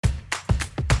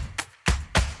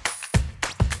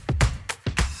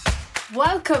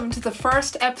Welcome to the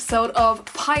first episode of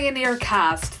Pioneer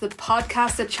Cast, the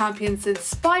podcast that champions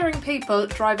inspiring people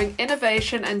driving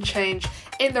innovation and change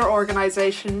in their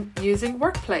organisation using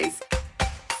Workplace.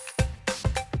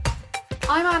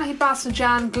 I'm Anahid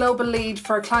Basnajan, Global Lead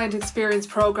for Client Experience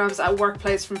Programs at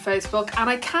Workplace from Facebook, and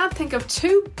I can't think of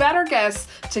two better guests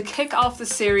to kick off the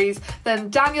series than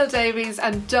Daniel Davies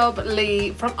and Dub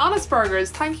Lee from Honest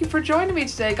Burgers. Thank you for joining me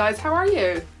today, guys. How are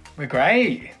you? We're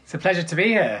great. It's a pleasure to be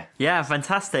here. Yeah,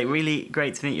 fantastic. Really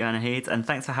great to meet you, Anahid, and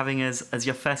thanks for having us as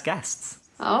your first guests.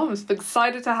 Oh, I'm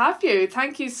excited to have you.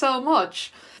 Thank you so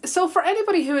much. So for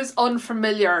anybody who is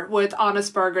unfamiliar with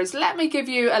Honest Burgers, let me give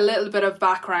you a little bit of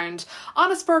background.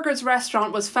 Honest Burgers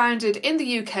restaurant was founded in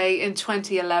the UK in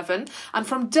 2011, and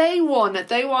from day one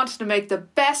they wanted to make the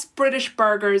best British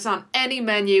burgers on any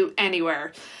menu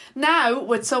anywhere. Now,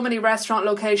 with so many restaurant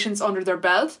locations under their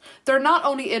belt, they're not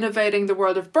only innovating the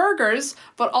world of burgers,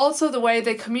 but also the way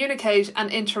they communicate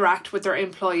and interact with their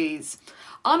employees.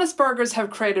 Honest Burgers have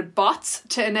created bots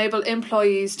to enable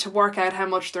employees to work out how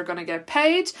much they're going to get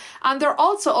paid, and they're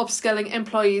also upskilling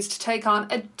employees to take on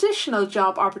additional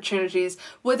job opportunities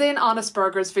within Honest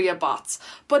Burgers via bots.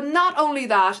 But not only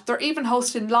that, they're even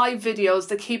hosting live videos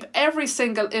that keep every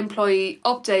single employee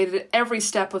updated every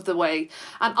step of the way.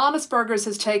 And Honest Burgers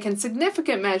has taken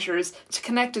significant measures to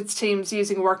connect its teams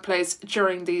using Workplace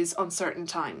during these uncertain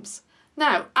times.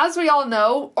 Now, as we all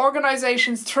know,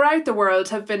 organisations throughout the world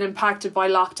have been impacted by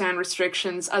lockdown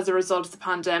restrictions as a result of the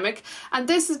pandemic, and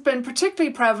this has been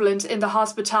particularly prevalent in the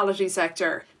hospitality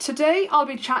sector. Today, I'll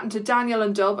be chatting to Daniel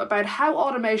and Dub about how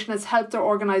automation has helped their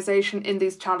organisation in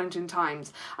these challenging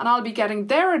times, and I'll be getting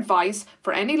their advice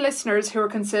for any listeners who are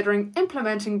considering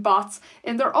implementing bots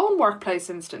in their own workplace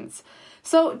instance.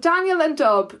 So, Daniel and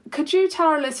Dub, could you tell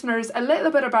our listeners a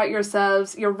little bit about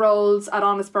yourselves, your roles at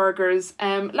Honest Burgers?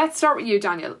 Let's start with you,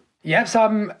 Daniel. Yep, so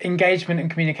I'm engagement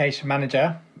and communication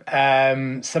manager.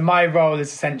 So my role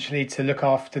is essentially to look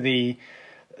after the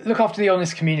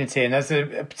honest community, and there's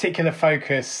a particular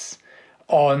focus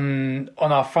on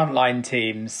our frontline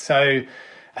teams. So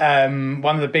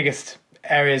one of the biggest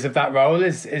areas of that role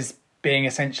is being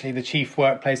essentially the chief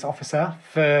workplace officer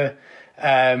for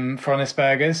Honest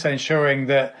Burgers, so ensuring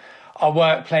that our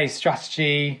workplace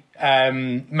strategy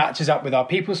matches up with our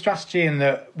people strategy, and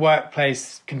that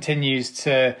Workplace continues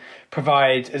to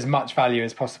provide as much value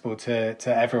as possible to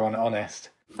everyone at Honest.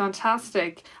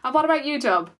 Fantastic. And what about you,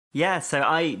 Dub? Yeah, so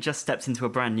I just stepped into a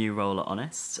brand new role at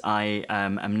Honest. I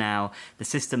am now the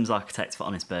systems architect for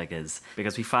Honest Burgers,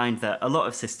 because we find that a lot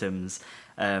of systems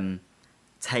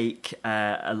take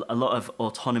a lot of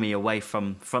autonomy away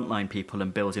from frontline people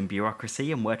and build in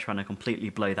bureaucracy, and we're trying to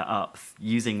completely blow that up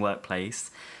using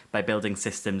Workplace by building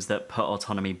systems that put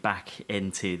autonomy back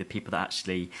into the people that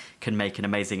actually can make an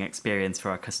amazing experience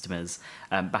for our customers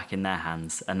back in their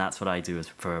hands. And that's what I do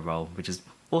for a role, which is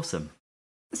awesome.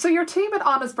 So your team at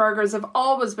Honest Burgers have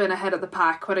always been ahead of the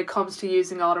pack when it comes to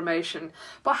using automation.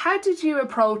 But how did you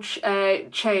approach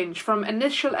change from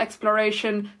initial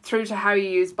exploration through to how you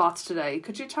use bots today?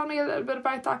 Could you tell me a little bit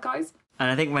about that, guys?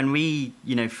 And I think when we,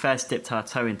 first dipped our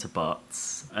toe into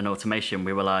bots and automation,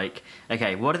 we were like,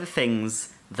 okay, what are the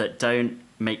things that don't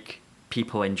make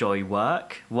people enjoy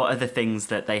work? What are the things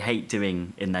that they hate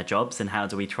doing in their jobs, and how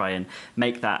do we try and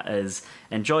make that as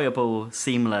enjoyable,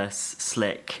 seamless,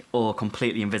 slick, or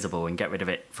completely invisible and get rid of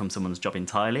it from someone's job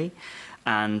entirely?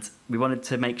 And we wanted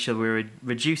to make sure we were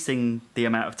reducing the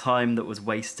amount of time that was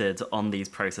wasted on these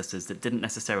processes that didn't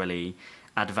necessarily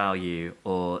add value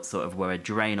or sort of were a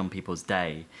drain on people's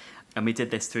day. And we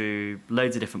did this through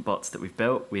loads of different bots that we've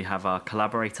built. We have our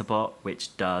collaborator bot,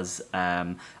 which does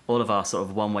all of our sort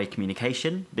of one-way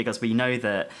communication, because we know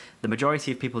that the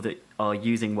majority of people that are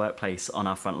using Workplace on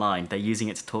our front line, they're using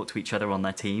it to talk to each other on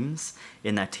their teams,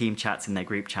 in their team chats, in their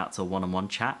group chats, or one-on-one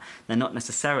chat. They're not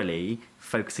necessarily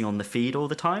focusing on the feed all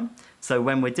the time. So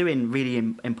when we're doing really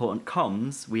important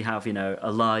comms, we have,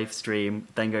 a live stream,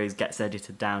 then gets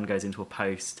edited down, goes into a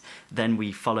post. Then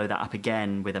we follow that up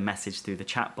again with a message through the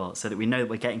chatbot, so that we know that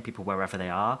we're getting people wherever they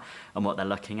are and what they're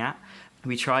looking at.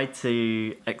 We tried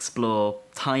to explore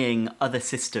tying other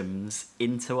systems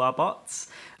into our bots.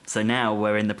 So now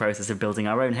we're in the process of building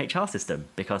our own HR system,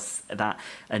 because that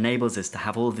enables us to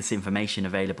have all this information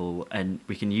available, and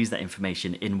we can use that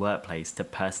information in Workplace to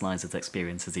personalise those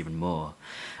experiences even more.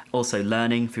 Also,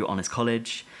 learning through Honest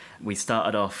College. We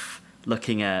started off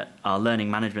looking at our learning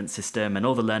management system and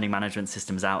all the learning management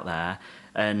systems out there,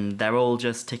 and they're all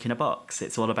just ticking a box.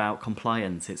 It's all about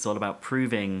compliance. It's all about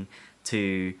proving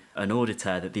to an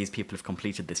auditor that these people have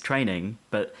completed this training,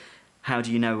 but how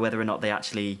do you know whether or not they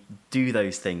actually do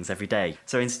those things every day?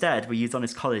 So instead, we use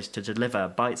Honest College to deliver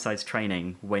bite-sized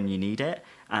training when you need it,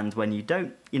 and when you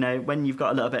don't, when you've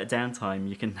got a little bit of downtime,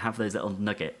 you can have those little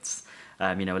nuggets,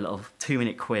 a little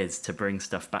 2-minute quiz to bring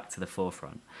stuff back to the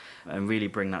forefront and really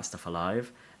bring that stuff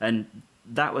alive. And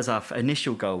that was our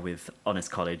initial goal with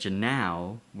Honest College, and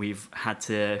now we've had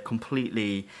to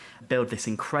completely build this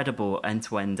incredible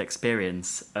end-to-end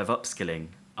experience of upskilling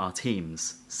our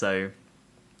teams. So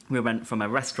we went from a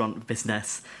restaurant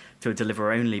business to a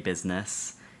deliver-only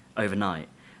business overnight.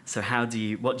 So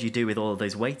what do you do with all of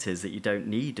those waiters that you don't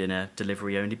need in a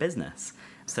delivery-only business?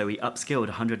 So we upskilled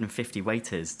 150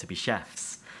 waiters to be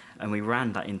chefs, and we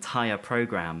ran that entire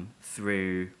program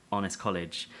through Honest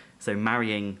College. So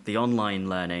marrying the online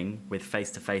learning with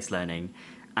face-to-face learning,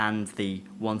 and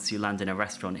once you land in a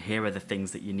restaurant, here are the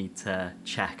things that you need to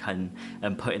check and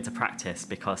put into practice,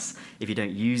 because if you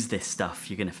don't use this stuff,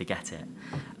 you're going to forget it.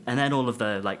 And then all of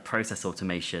the process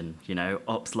automation,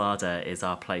 Opslarder is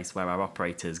our place where our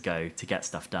operators go to get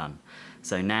stuff done.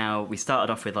 So now we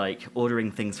started off with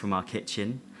ordering things from our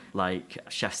kitchen, like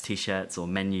chef's t-shirts or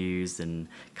menus and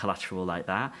collateral like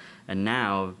that. And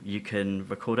now you can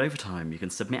record overtime, you can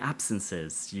submit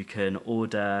absences, you can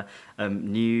order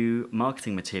new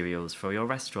marketing materials for your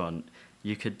restaurant.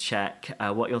 You could check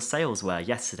what your sales were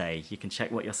yesterday. You can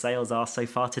check what your sales are so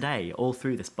far today, all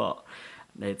through this bot.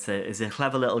 It's a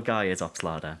clever little guy, is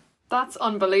Opslarder. That's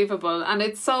unbelievable, and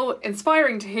it's so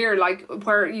inspiring to hear,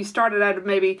 where you started out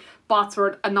maybe bots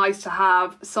were a nice to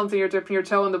have, something you're dipping your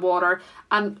toe in the water,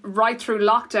 and right through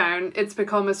lockdown it's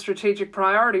become a strategic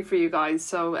priority for you guys.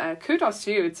 So kudos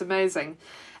to you, it's amazing.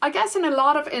 I guess in a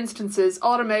lot of instances,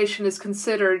 automation is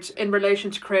considered in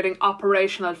relation to creating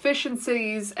operational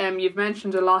efficiencies. You've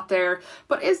mentioned a lot there,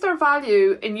 but is there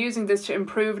value in using this to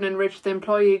improve and enrich the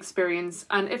employee experience,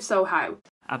 and if so, how?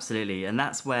 Absolutely, and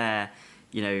that's where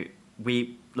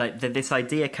this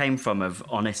idea came from of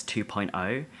Honest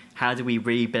 2.0. How do we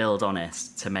rebuild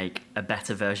Honest to make a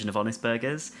better version of Honest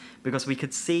Burgers? Because we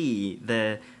could see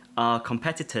our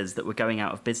competitors that were going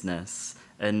out of business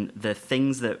and the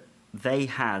things that they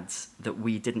had that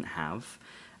we didn't have.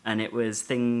 And it was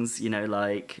things,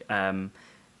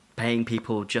 paying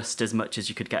people just as much as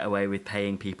you could get away with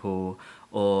paying people,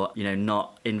 or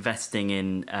not investing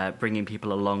in bringing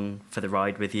people along for the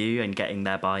ride with you and getting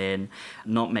their buy-in,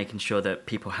 not making sure that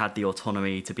people had the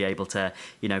autonomy to be able to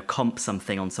comp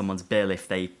something on someone's bill if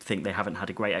they think they haven't had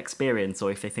a great experience, or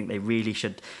if they think they really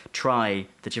should try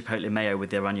the Chipotle mayo with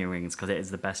their onion rings because it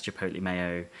is the best Chipotle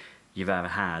mayo you've ever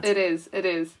had. It is.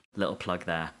 Little plug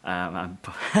there.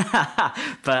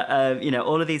 But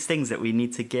all of these things that we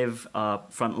need to give our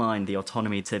frontline the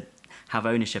autonomy to have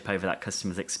ownership over that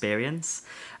customer's experience,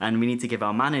 and we need to give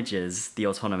our managers the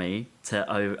autonomy to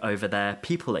over their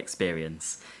people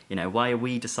experience. Why are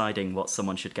we deciding what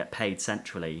someone should get paid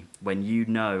centrally when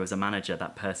as a manager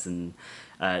that person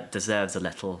deserves a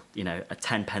little, a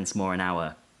 10 pence more an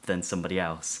hour than somebody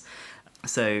else?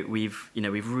 So we've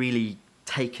really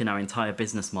taken our entire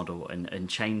business model and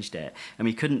changed it. And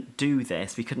we couldn't do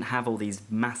this, we couldn't have all these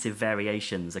massive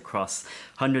variations across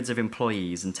hundreds of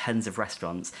employees and tens of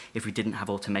restaurants if we didn't have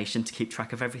automation to keep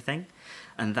track of everything.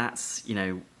 And that's,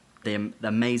 the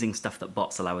amazing stuff that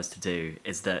bots allow us to do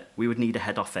is that we would need a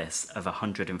head office of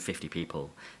 150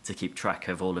 people to keep track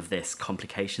of all of this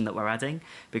complication that we're adding,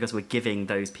 because we're giving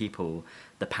those people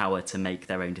the power to make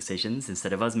their own decisions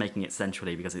instead of us making it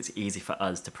centrally, because it's easy for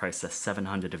us to process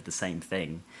 700 of the same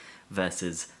thing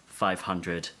versus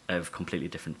 500 of completely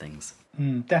different things.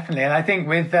 Definitely. And I think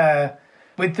with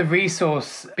the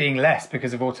resource being less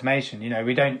because of automation,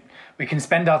 we can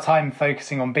spend our time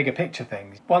focusing on bigger picture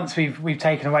things. Once we've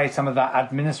taken away some of that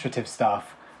administrative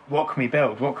stuff, what can we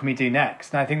build? What can we do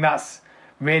next? And I think that's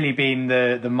really been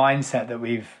the mindset that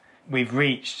we've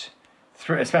reached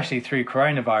through, especially through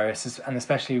coronavirus, and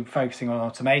especially focusing on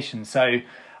automation. So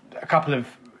a couple of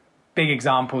big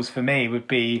examples for me would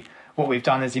be what we've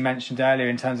done, as you mentioned earlier,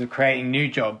 in terms of creating new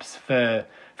jobs for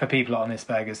people at Honest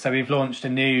Burgers. So we've launched a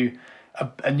new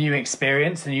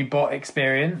experience, a new bot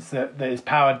experience that is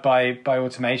powered by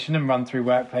automation and run through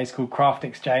Workplace, called Craft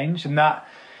Exchange. And that,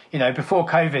 before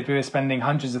COVID, we were spending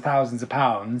hundreds of thousands of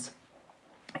pounds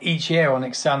each year on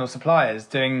external suppliers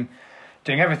doing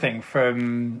everything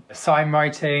from sign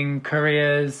writing,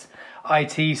 couriers,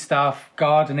 IT stuff,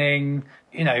 gardening.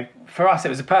 For us, it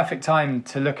was a perfect time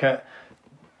to look at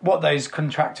what those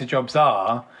contractor jobs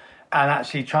are and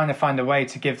actually trying to find a way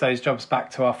to give those jobs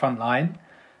back to our front line,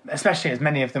 especially as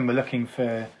many of them were looking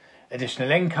for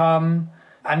additional income,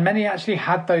 and many actually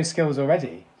had those skills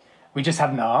already. We just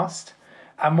hadn't asked.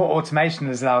 And what automation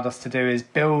has allowed us to do is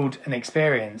build an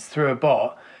experience through a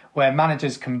bot where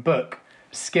managers can book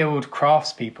skilled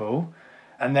craftspeople,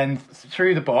 and then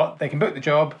through the bot they can book the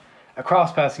job, a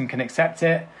craftsperson can accept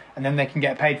it, and then they can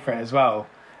get paid for it as well.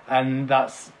 And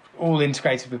that's all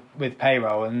integrated with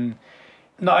payroll. And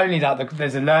not only that,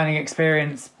 there's a learning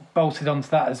experience bolted onto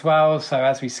that as well. So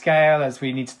as we scale, as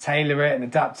we need to tailor it and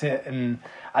adapt it, and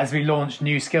as we launch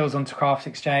new skills onto Craft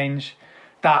Exchange,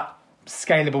 that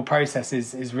scalable process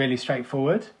is really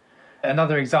straightforward.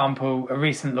 Another example, a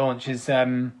recent launch is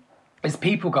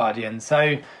People Guardian.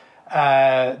 So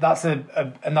that's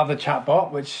another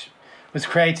chatbot which was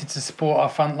created to support our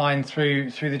frontline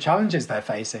through the challenges they're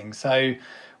facing. So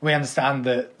we understand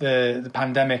that the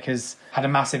pandemic has had a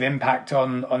massive impact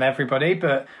on everybody,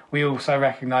 but we also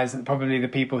recognise that probably the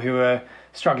people who are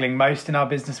struggling most in our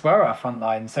business were our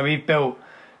frontline. So we've built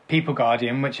People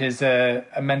Guardian, which is a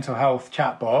mental health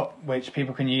chatbot which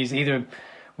people can use either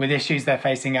with issues they're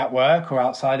facing at work or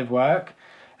outside of work.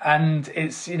 And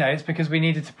it's because we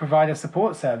needed to provide a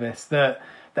support service that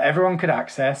everyone could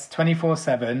access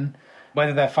 24/7,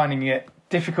 whether they're finding it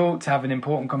difficult to have an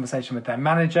important conversation with their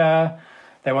manager,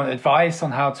 they want advice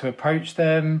on how to approach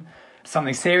them,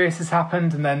 something serious has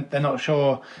happened and then they're not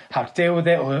sure how to deal with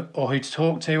it or who to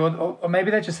talk to, or maybe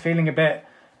they're just feeling a bit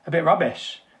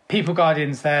rubbish. People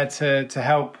Guardian's there to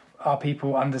help our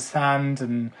people understand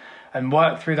and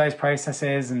work through those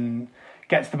processes and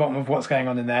get to the bottom of what's going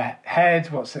on in their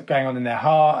head, what's going on in their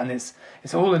heart, and it's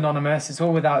all anonymous, it's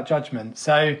all without judgment.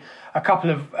 So a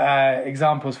couple of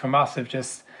examples from us of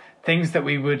just things that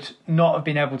we would not have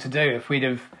been able to do if we'd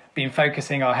have been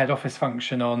focusing our head office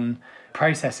function on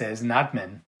processes and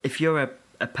admin. If you're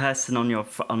a person on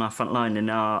our front line in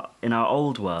our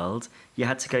old world, you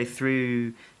had to go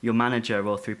through your manager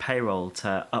or through payroll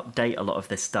to update a lot of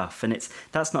this stuff, and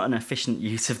that's not an efficient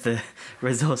use of the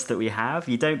resource that we have.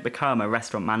 You don't become a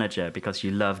restaurant manager because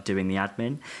you love doing the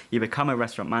admin. You become a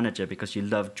restaurant manager because you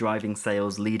love driving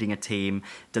sales, leading a team,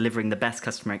 delivering the best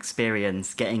customer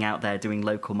experience, getting out there doing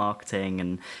local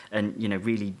marketing and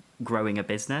really growing a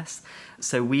business.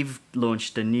 So we've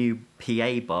launched a new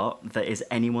PA bot that is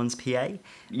anyone's PA.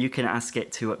 You can ask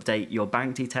it to update your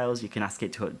bank details, you can ask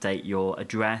it to update your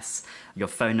address, your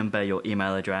phone number, your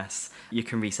email address. You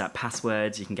can reset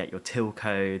passwords, you can get your till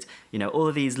code, all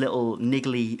of these little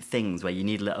niggly things where you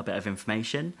need a little bit of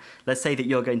information. Let's say that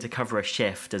you're going to cover a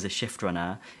shift as a shift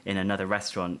runner in another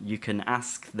restaurant. You can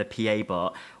ask the PA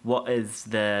bot, what's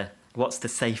the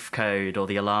safe code or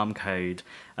the alarm code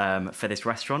for this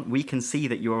restaurant? We can see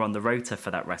that you're on the rota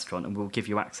for that restaurant and we'll give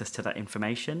you access to that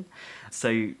information. So,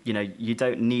 you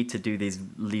don't need to do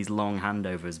these long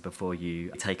handovers before you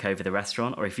take over the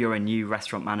restaurant. Or if you're a new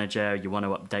restaurant manager, you want to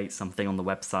update something on the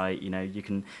website, you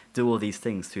can do all these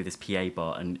things through this PA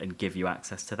bot and give you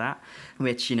access to that,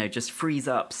 which, just frees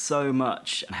up so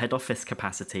much head office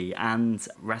capacity and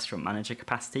restaurant manager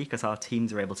capacity because our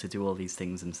teams are able to do all these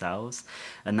things themselves.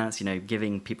 And that's,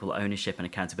 giving people ownership and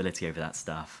accountability over that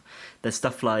stuff. There's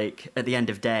stuff like at the end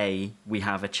of day, we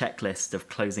have a checklist of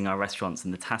closing our restaurants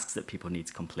and the tasks that people need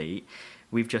to complete.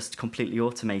 We've just completely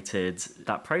automated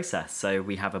that process. So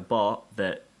we have a bot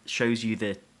that shows you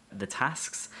the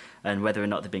tasks and whether or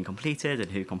not they've been completed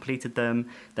and who completed them.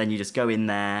 Then you just go in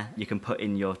there, you can put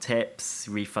in your tips,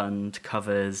 refund,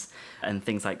 covers, and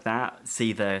things like that.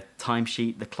 See the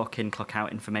timesheet, the clock in, clock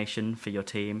out information for your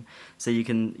team. So you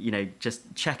can,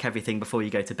 just check everything before you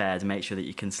go to bed and make sure that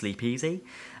you can sleep easy.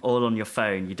 All on your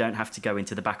phone. You don't have to go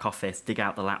into the back office, dig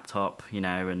out the laptop,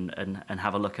 and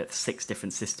have a look at 6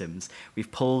 different systems.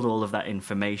 We've pulled all of that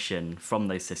information from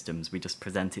those systems. We just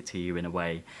present it to you in a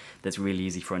way that's really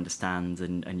easy for understand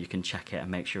and you can check it and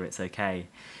make sure it's okay.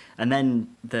 And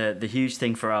then the huge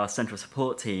thing for our central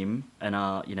support team and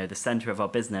our the center of our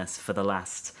business for the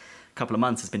last couple of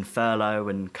months has been furlough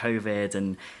and COVID,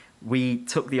 and we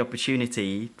took the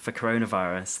opportunity for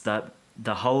coronavirus that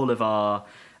the whole of our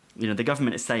the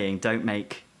government is saying don't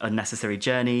make unnecessary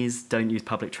journeys, don't use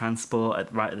public transport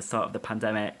right at the start of the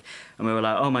pandemic, and we were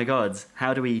like, oh my god,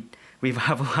 how do we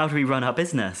run our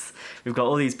business? We've got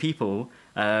all these people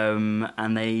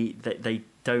and they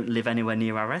don't live anywhere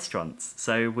near our restaurants.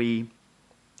 So we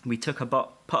put a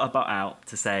bot out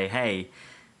to say, hey,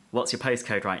 what's your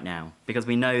postcode right now? Because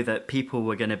we know that people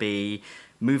were going to be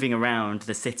moving around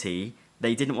the city.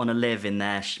 They didn't want to live in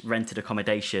their rented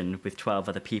accommodation with 12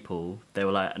 other people. They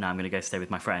were like, no, I'm going to go stay with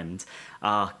my friend.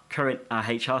 Our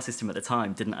HR system at the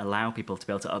time didn't allow people to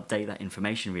be able to update that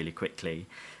information really quickly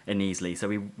and easily. So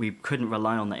we couldn't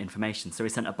rely on that information. So we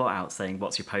sent a bot out saying,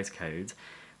 what's your postcode?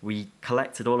 We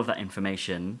collected all of that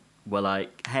information. We're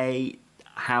like, hey,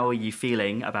 how are you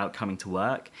feeling about coming to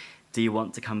work? Do you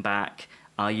want to come back?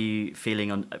 Are you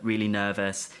feeling really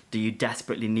nervous? Do you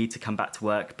desperately need to come back to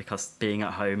work because being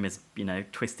at home is,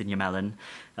 twisting your melon?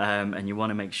 And you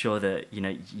want to make sure that,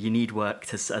 you need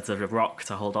work as a rock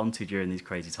to hold on to during these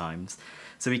crazy times.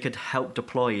 So we could help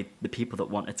deploy the people that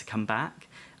wanted to come back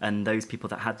and those people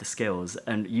that had the skills.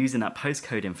 And using that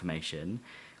postcode information,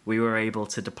 we were able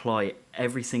to deploy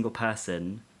every single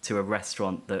person to a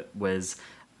restaurant that was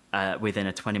within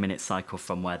a 20-minute cycle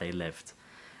from where they lived.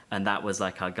 And that was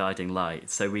like our guiding light.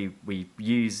 So we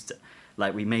used,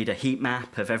 we made a heat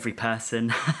map of every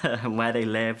person and where they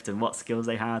lived and what skills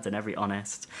they had and every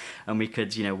honest. And we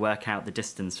could, work out the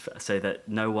distance so that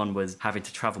no one was having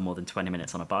to travel more than 20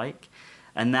 minutes on a bike.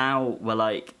 And now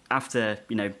we're after,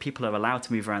 people are allowed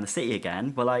to move around the city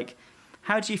again, we're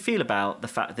how do you feel about the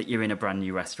fact that you're in a brand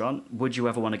new restaurant? Would you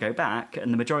ever want to go back?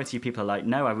 And the majority of people are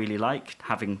no, I really like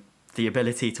having the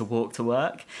ability to walk to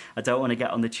work. I don't want to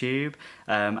get on the tube.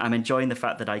 I'm enjoying the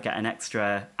fact that I get an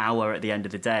extra hour at the end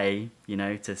of the day,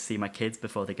 to see my kids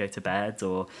before they go to bed,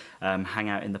 or hang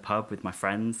out in the pub with my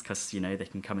friends because, they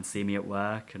can come and see me at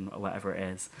work and whatever it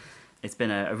is. It's been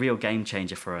a real game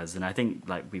changer for us. And I think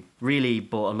we've really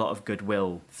brought a lot of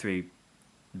goodwill through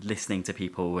listening to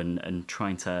people and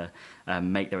trying to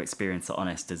make their experience at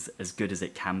Honest as good as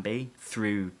it can be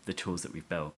through the tools that we've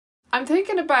built. I'm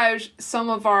thinking about some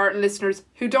of our listeners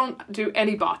who don't do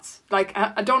any bots.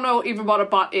 I don't know even what a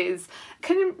bot is.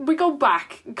 Can we go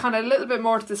back kind of a little bit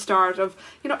more to the start of,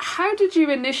 how did you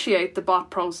initiate the bot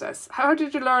process? How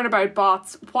did you learn about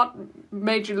bots? What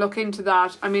made you look into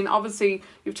that? I mean, obviously,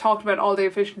 you've talked about all the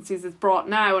efficiencies it's brought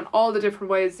now and all the different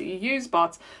ways that you use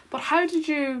bots. But how did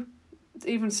you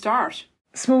even start?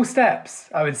 Small steps,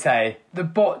 I would say. The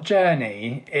bot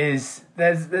journey is,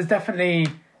 there's definitely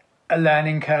a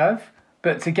learning curve,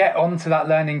 but to get onto that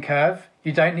learning curve,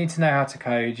 you don't need to know how to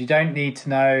code. You don't need to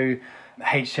know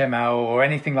HTML or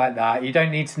anything like that. You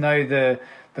don't need to know the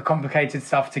complicated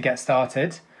stuff to get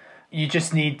started. You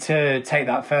just need to take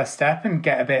that first step and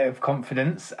get a bit of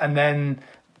confidence, and then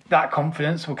that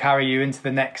confidence will carry you into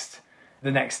the next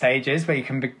stages where you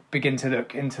can begin to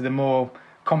look into the more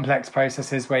complex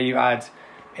processes where you add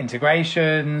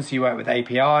integrations, you work with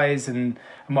APIs and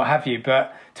what have you.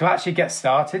 But to actually get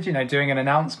started, doing an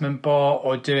announcement bot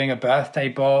or doing a birthday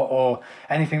bot or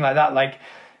anything like that,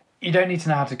 you don't need to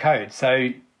know how to code. So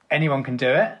anyone can do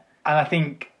it. And I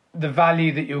think the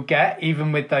value that you'll get,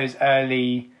 even with those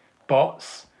early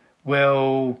bots,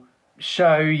 will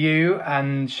show you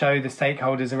and show the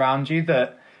stakeholders around you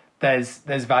that there's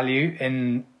value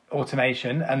in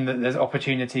automation and that there's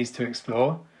opportunities to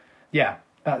explore. Yeah.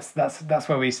 That's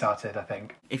where we started, I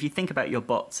think. If you think about your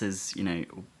bots as,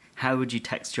 how would you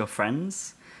text your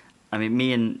friends? I mean,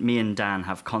 me and Dan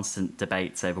have constant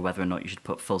debates over whether or not you should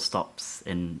put full stops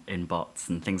in bots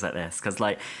and things like this. Because,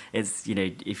 it's,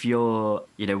 if you're,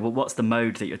 what's the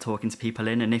mode that you're talking to people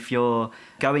in? And if you're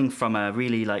going from a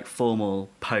really, formal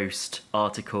post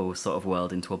article sort of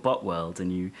world into a bot world,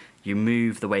 and you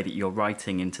move the way that you're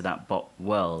writing into that bot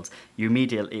world,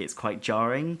 it's quite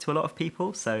jarring to a lot of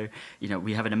people. So,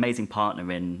 we have an amazing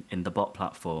partner in the bot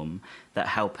platform that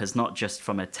help us not just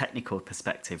from a technical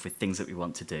perspective with things that we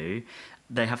want to do.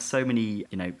 They have so many,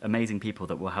 amazing people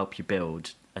that will help you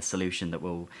build a solution that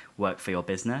will work for your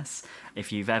business.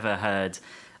 If you've ever heard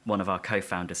one of our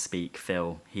co-founders speak,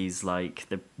 Phil, he's like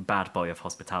the bad boy of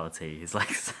hospitality. He's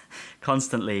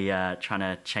constantly trying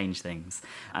to change things.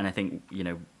 And I think,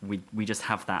 we just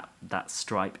have that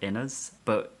stripe in us.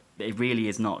 But it really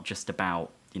is not just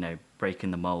about,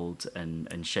 breaking the mold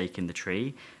and shaking the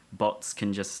tree. Bots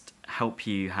can just help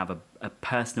you have a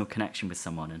personal connection with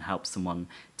someone and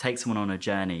take someone on a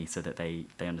journey so that they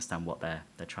understand what they're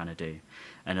trying to do.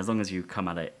 And as long as you come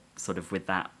at it sort of with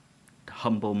that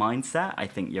humble mindset, I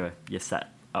think you're set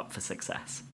up for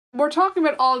success. We're talking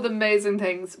about all the amazing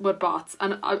things with bots,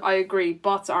 and I agree,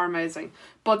 bots are amazing.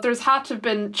 But there's had to have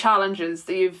been challenges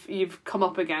that you've come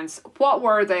up against. What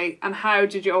were they, and how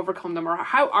did you overcome them, or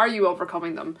how are you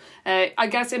overcoming them? I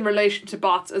guess in relation to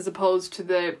bots as opposed to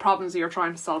the problems that you're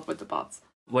trying to solve with the bots.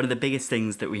 One of the biggest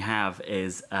things that we have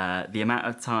is the amount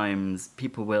of times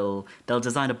they'll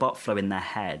design a bot flow in their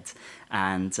head,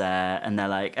 and they're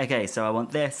like, okay, so I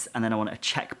want this, and then I want a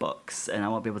checkbox, and I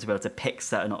want people to be able to pick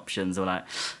certain options, or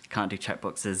can't do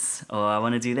checkboxes, or I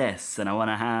want to do this, and I want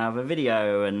to have a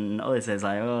video, and all this is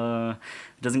it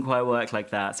doesn't quite work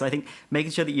like that. So I think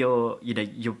making sure that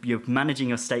you're managing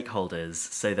your stakeholders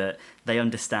so that they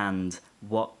understand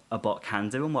what a bot can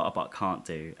do and what a bot can't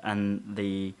do, and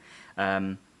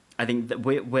I think that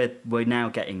we're now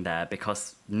getting there,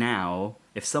 because now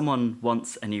if someone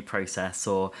wants a new process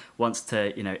or wants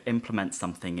to implement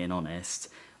something in Honest,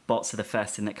 bots are the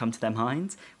first thing that come to their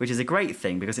mind, which is a great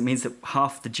thing because it means that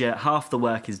half the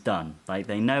work is done. Like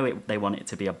they know it, they want it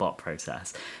to be a bot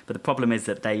process, but the problem is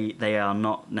that they are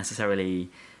not necessarily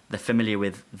they're familiar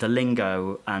with the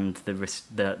lingo and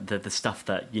the stuff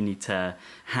that you need to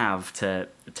have to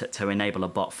enable a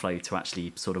bot flow to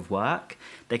actually sort of work.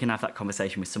 They can have that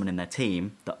conversation with someone in their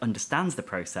team that understands the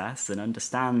process and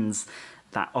understands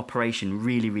that operation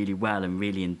really, really well and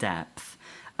really in depth,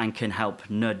 and can help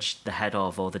nudge the head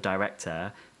of or the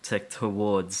director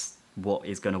towards what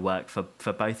is going to work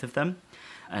for both of them.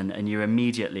 And you're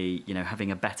immediately,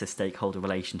 having a better stakeholder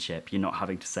relationship. You're not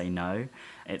having to say no.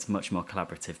 It's much more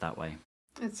collaborative that way.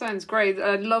 It sounds great.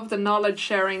 I love the knowledge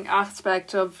sharing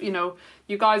aspect of,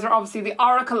 you guys are obviously the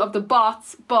oracle of the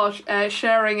bots, but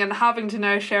sharing and having to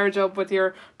now share a job with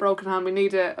your broken hand. We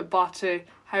need a bot to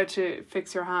how to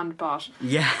fix your hand bot.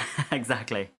 Yeah,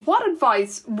 exactly. What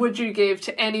advice would you give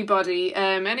to anybody,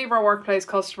 any of our workplace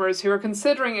customers who are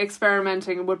considering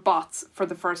experimenting with bots for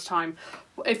the first time?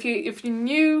 If you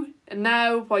knew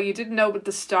now what you didn't know at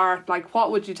the start,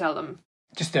 what would you tell them?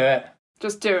 Just do it.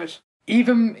 Just do it.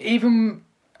 Even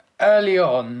early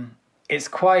on, it's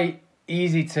quite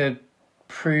easy to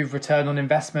prove return on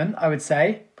investment, I would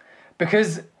say,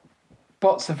 because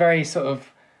bots are very sort of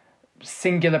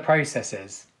singular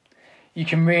processes. You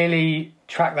can really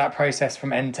track that process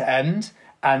from end to end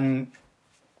and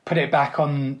put it back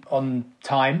on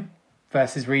time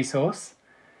versus resource.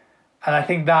 And I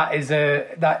think that is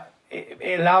it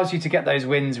allows you to get those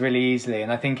wins really easily.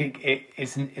 And I think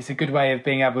it's a good way of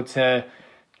being able to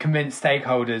convince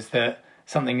stakeholders that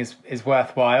something is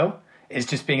worthwhile. Is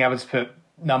just being able to put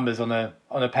numbers on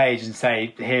a page and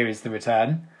say, here is the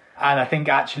return. And I think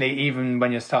actually, even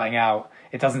when you're starting out,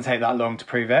 it doesn't take that long to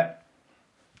prove it.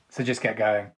 So just get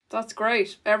going. That's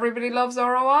great. Everybody loves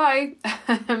ROI.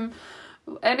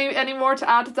 Any more to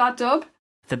add to that, Dub?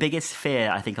 The biggest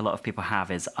fear I think a lot of people have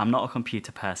is, I'm not a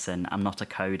computer person, I'm not a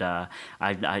coder,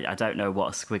 I don't know what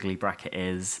a squiggly bracket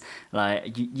is.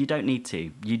 You don't need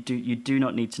to. You do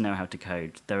not need to know how to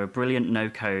code. There are brilliant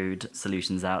no-code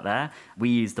solutions out there. We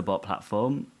use the bot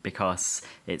platform because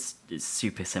it's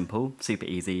super simple, super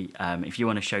easy. If you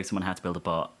want to show someone how to build a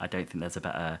bot, I don't think there's a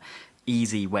better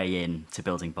easy way in to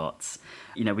building bots.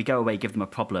 We go away, give them a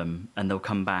problem, and they'll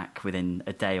come back within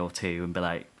a day or two and be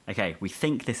like, okay, we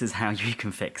think this is how you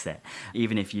can fix it,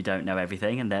 even if you don't know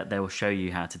everything, and they will show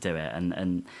you how to do it.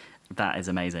 And that is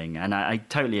amazing. And I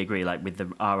totally agree, with the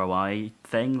ROI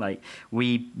thing,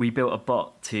 we built a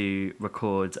bot to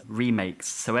record remakes.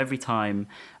 So every time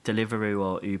Deliveroo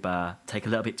or Uber take a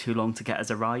little bit too long to get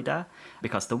as a rider,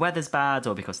 because the weather's bad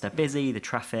or because they're busy, the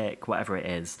traffic, whatever it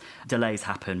is, delays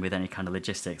happen with any kind of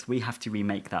logistics. We have to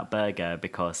remake that burger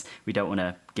because we don't want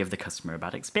to give the customer a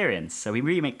bad experience. So we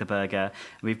remake the burger.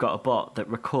 We've got a bot that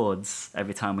records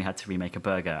every time we had to remake a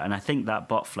burger. And I think that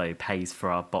bot flow pays for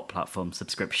our bot platform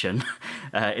subscription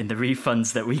in the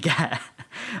refunds that we get.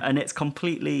 And it's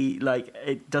completely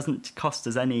it doesn't cost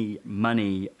us any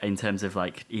money in terms of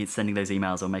sending those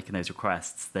emails or making those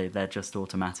requests. They're just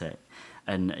automatic.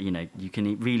 And, you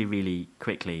can really, really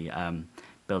quickly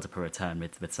build up a return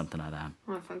with something like that.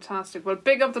 Oh, fantastic. Well,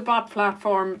 big up the bot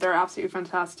platform. They're absolutely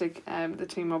fantastic, the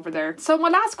team over there. So my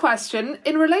last question,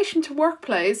 in relation to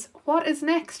workplace, what is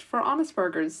next for Honest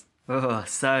Burgers? Oh,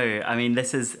 so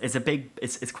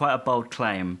it's quite a bold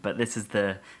claim, but this is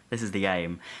the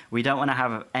aim. We don't want to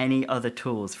have any other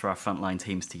tools for our frontline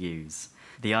teams to use.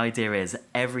 The idea is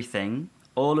everything,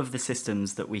 all of the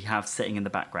systems that we have sitting in the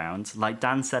background, like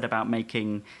Dan said about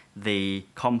making the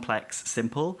complex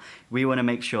simple, we want to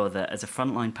make sure that as a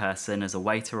frontline person, as a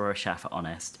waiter or a chef at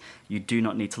Honest, you do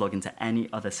not need to log into any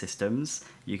other systems.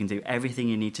 You can do everything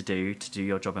you need to do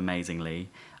your job amazingly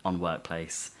on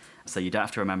Workplace. So you don't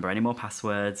have to remember any more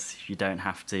passwords, you don't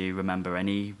have to remember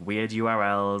any weird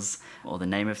URLs or the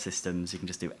name of systems. You can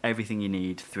just do everything you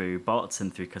need through bots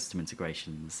and through custom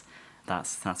integrations.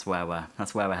 That's where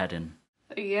we're heading.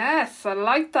 Yes, I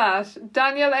like that.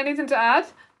 Daniel, anything to add?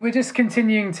 We're just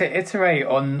continuing to iterate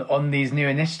on these new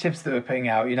initiatives that we're putting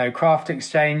out. Craft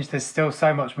Exchange, there's still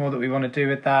so much more that we want to do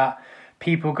with that.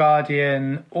 People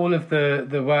Guardian, all of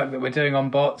the work that we're doing on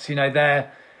bots,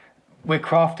 we're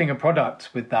crafting a product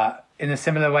with that in a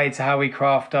similar way to how we've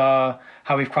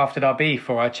crafted our beef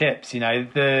or our chips.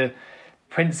 The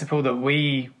principle that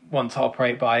we want to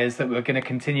operate by is that we're going to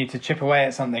continue to chip away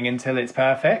at something until it's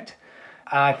perfect.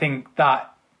 And I think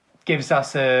that gives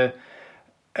us a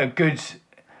good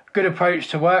approach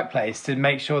to Workplace to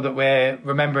make sure that we're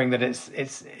remembering that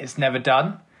it's never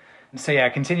done. So yeah,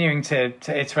 continuing to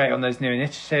iterate on those new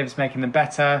initiatives, making them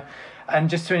better, and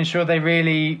just to ensure they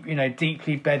really,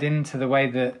 deeply bed into the way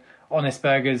that Honest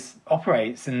Burgers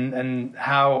operates and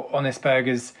how Honest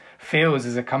Burgers feels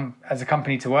as a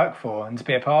company to work for and to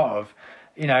be a part of.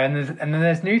 You know, and then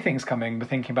there's new things coming. We're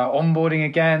thinking about onboarding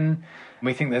again.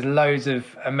 We think there's loads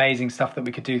of amazing stuff that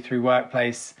we could do through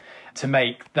Workplace to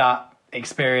make that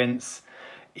experience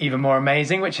even more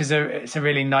amazing, which is it's a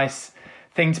really nice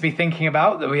thing to be thinking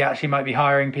about, that we actually might be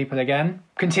hiring people again.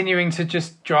 Continuing to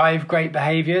just drive great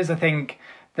behaviours. I think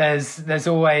there's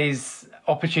always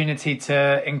opportunity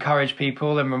to encourage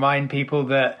people and remind people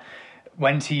that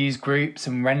when to use groups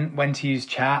and when to use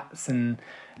chats and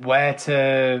where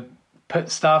to put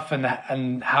stuff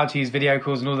and how to use video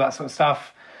calls and all that sort of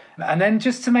stuff. And then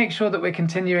just to make sure that we're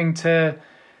continuing to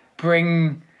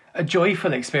bring a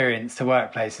joyful experience to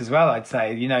Workplace as well, I'd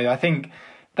say. You know, I think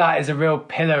that is a real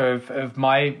pillar of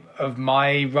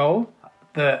my role,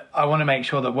 that I want to make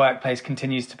sure that Workplace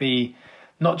continues to be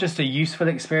not just a useful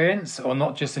experience or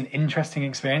not just an interesting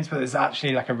experience, but it's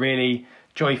actually like a really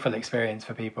joyful experience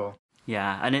for people.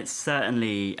 Yeah, and it's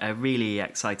certainly a really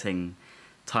exciting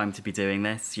time to be doing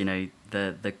this. You know,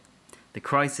 the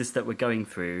crisis that we're going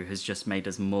through has just made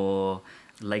us more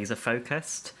laser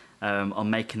focused on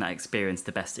making that experience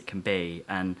the best it can be.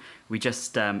 And we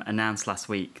just announced last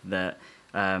week that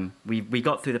we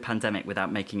got through the pandemic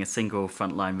without making a single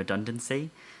frontline redundancy,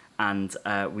 and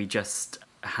we just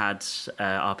had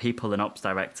our people and ops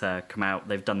director come out.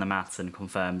 They've done the maths and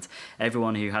confirmed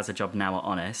everyone who has a job now at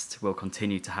Honest will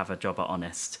continue to have a job at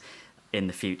Honest in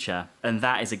the future, and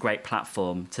that is a great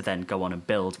platform to then go on and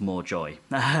build more joy.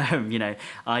 You know,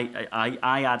 I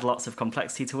add lots of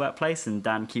complexity to Workplace, and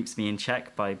Dan keeps me in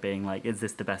check by being like, is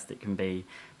this the best it can be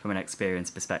from an experience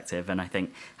perspective? And I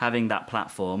think having that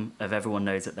platform of everyone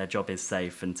knows that their job is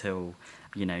safe until,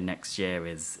 you know, next year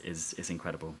is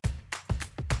incredible.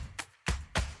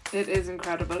 It is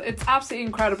incredible. It's absolutely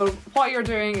incredible. What you're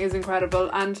doing is incredible,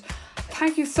 and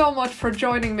thank you so much for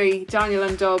joining me, Daniel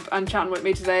and Dub, and chatting with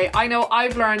me today. I know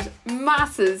I've learned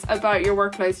masses about your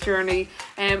Workplace journey.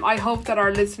 I hope that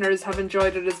our listeners have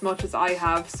enjoyed it as much as I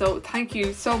have. So thank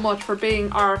you so much for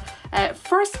being our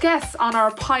first guests on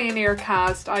our Pioneer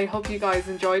cast. I hope you guys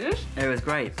enjoyed it. It was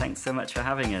great. Thanks so much for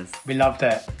having us. We loved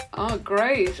it. Oh,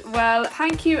 great. Well,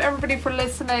 thank you everybody for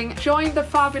listening. Join the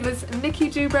fabulous Nikki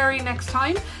Dewberry next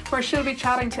time, where she'll be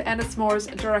chatting to Ennismore's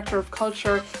Director of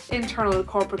Culture, Internal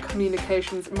Corporate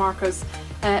Communications, Marcus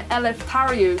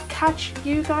Elefthariou. Catch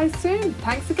you guys soon.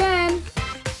 Thanks again.